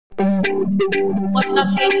What's up,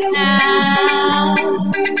 H-Town?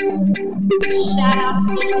 Shout out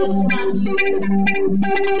to this my music.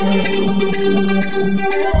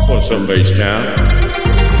 What's up, H-Town?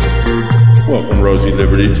 Welcome, Rosey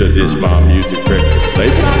Liberty, to This My Music record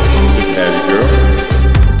label. Good to have you, girl.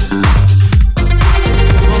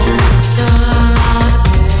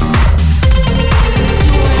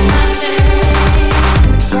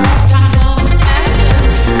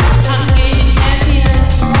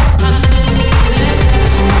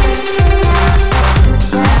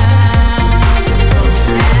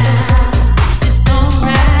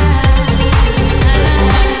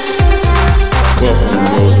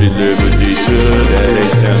 Liberty to that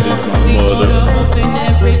H-Town, this my mother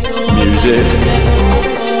music.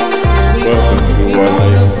 Welcome to our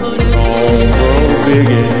life. Home grows big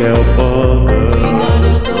and help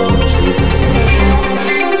others grow too.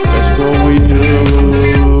 That's what we do.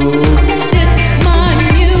 This my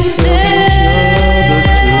music.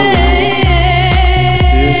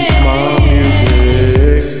 This my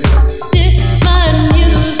music. This my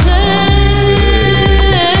music.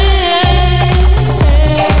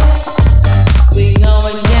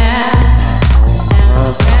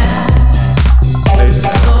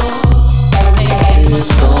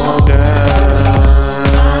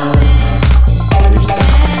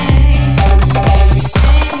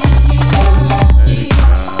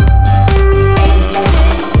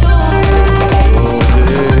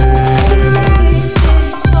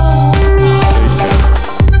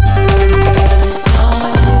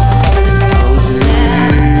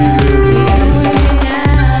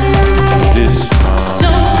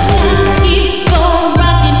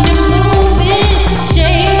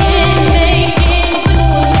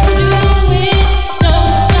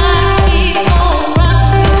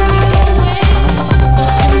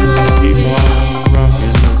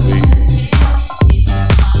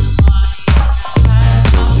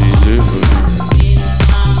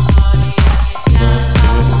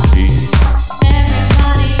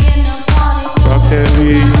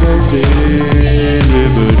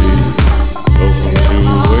 Liberty, welcome to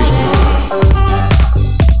H-Town.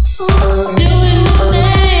 Doing my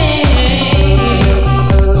thing,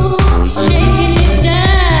 shaking it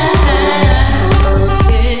down,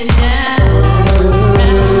 getting down,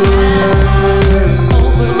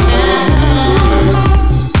 over down.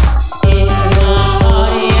 It's my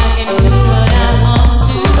party, I can do what I want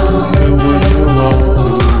to. Do what you want to,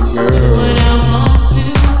 girl. What I want to.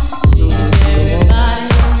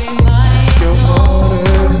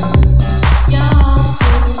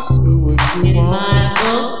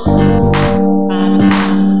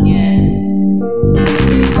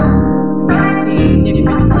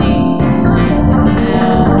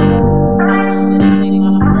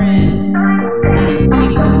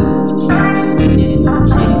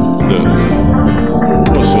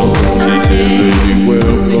 What's up, Rosey Liberty?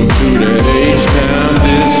 Welcome to that H-Town,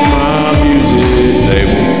 this my music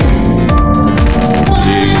label.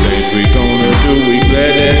 Big things we gonna do, we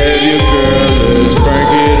glad to have you, girl. Let's crank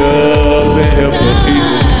it up and help the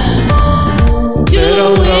people. Let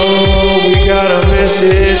them know we got a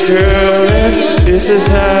message, girl. This is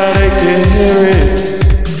how they can hear it.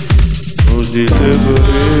 Rosey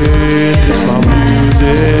Liberty, this my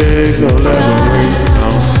music, collaborate.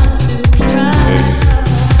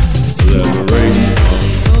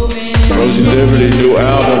 Rosey Liberty, new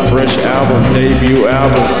album, fresh album, debut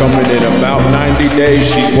album, coming in about 90 days.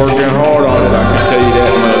 She's working hard on it, I can tell you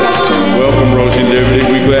that much. Welcome, Rosey Liberty.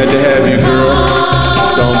 We glad to have you, girl.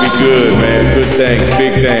 It's gonna be good, man. Good things,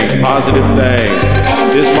 big things, positive things.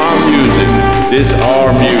 This my music. This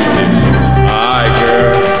our music. Alright,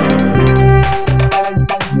 girl.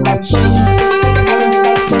 Shake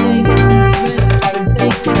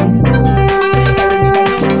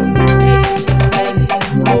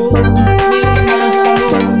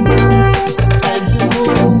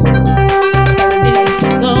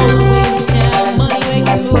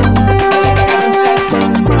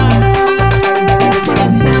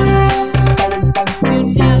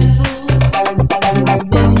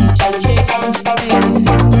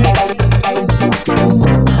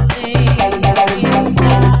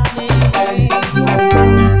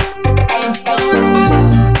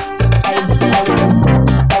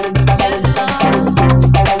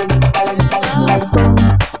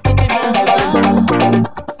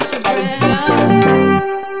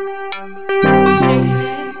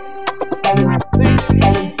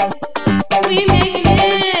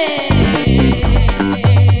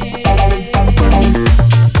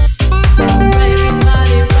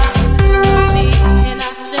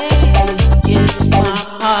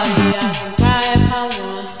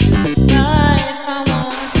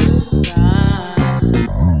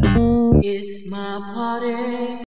my party.